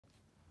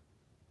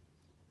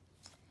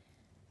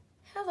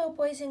Hello,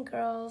 boys and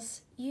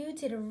girls. You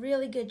did a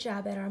really good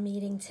job at our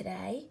meeting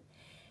today.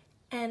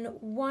 And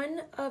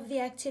one of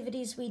the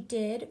activities we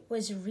did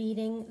was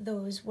reading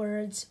those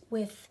words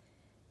with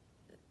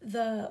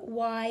the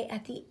Y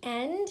at the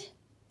end,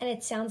 and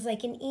it sounds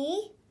like an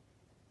E,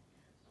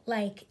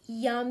 like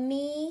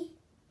yummy,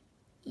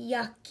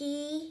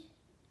 yucky,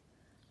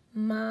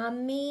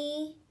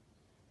 mommy,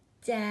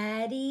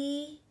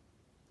 daddy,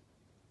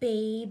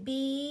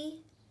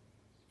 baby,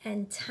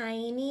 and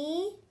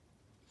tiny.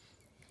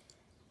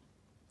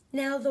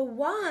 Now the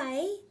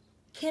Y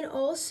can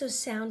also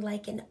sound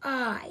like an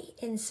I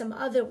in some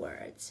other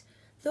words.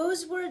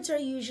 Those words are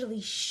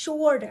usually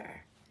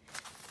shorter.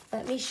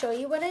 Let me show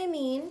you what I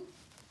mean.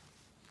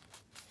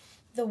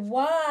 The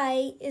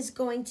Y is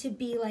going to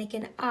be like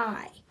an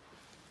I.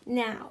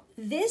 Now,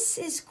 this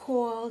is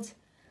called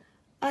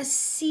a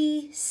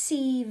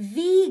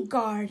CCV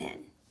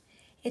garden.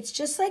 It's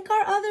just like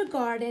our other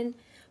garden,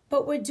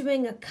 but we're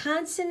doing a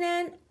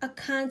consonant,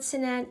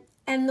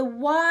 and the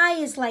Y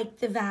is like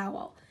the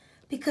vowel,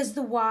 because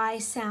the Y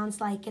sounds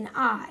like an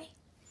I.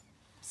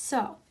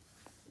 So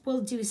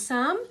we'll do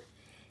some.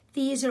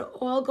 These are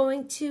all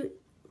going to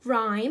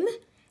rhyme,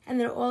 and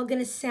they're all going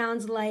to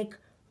sound like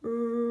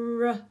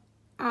R-I,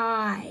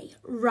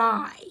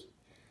 rye.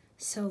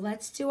 So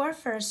let's do our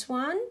first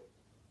one.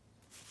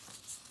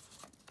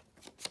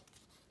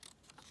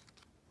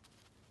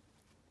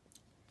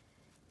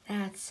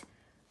 That's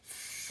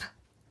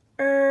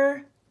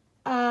F-R-I,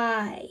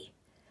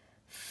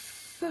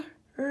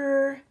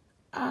 F-R-I,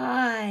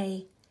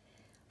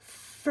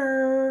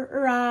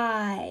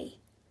 fry,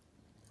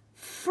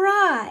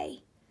 fry,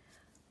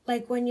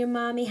 like when your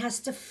mommy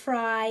has to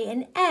fry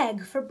an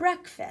egg for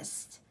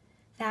breakfast.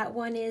 That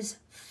one is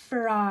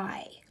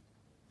fry.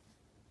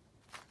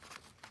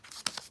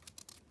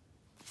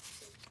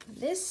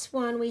 This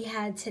one we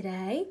had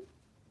today,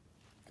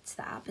 it's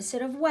the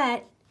opposite of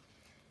wet.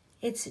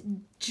 It's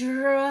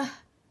dry,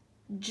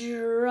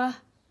 dry.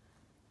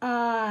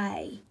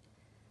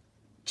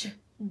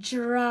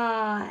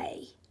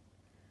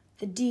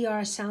 The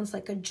DR sounds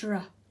like a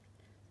dr.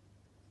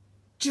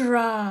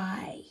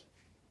 Dry.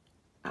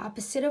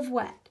 Opposite of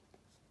wet.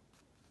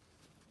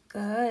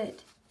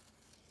 Good.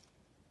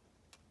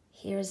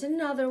 Here's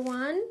another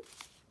one.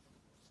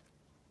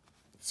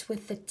 It's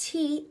with the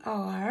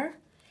TR.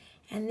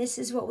 And this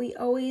is what we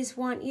always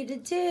want you to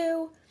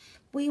do.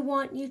 We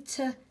want you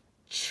to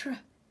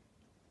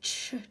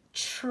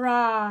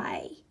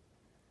try.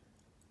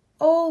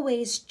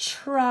 Always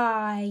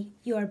try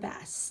your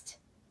best.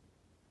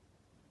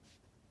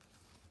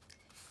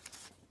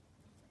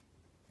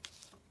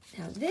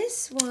 Now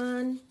this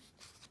one,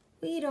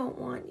 we don't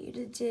want you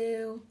to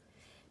do.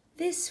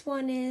 This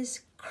one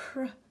is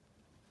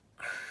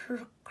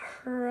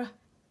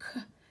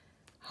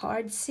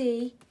hard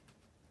C,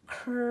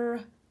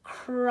 cry,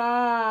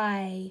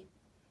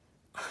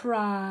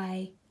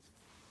 cry.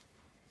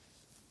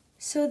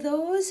 So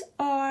those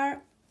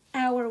are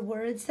our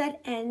words that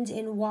end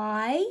in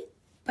Y,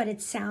 but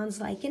it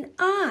sounds like an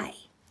I.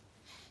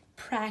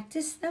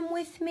 Practice them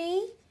with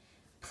me.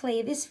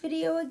 Play this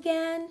video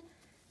again.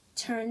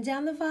 Turn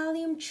down the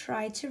volume.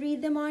 Try to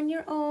read them on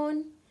your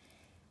own.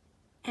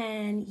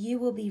 And you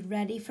will be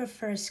ready for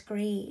first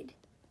grade.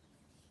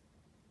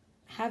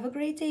 Have a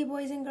great day,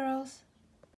 boys and girls.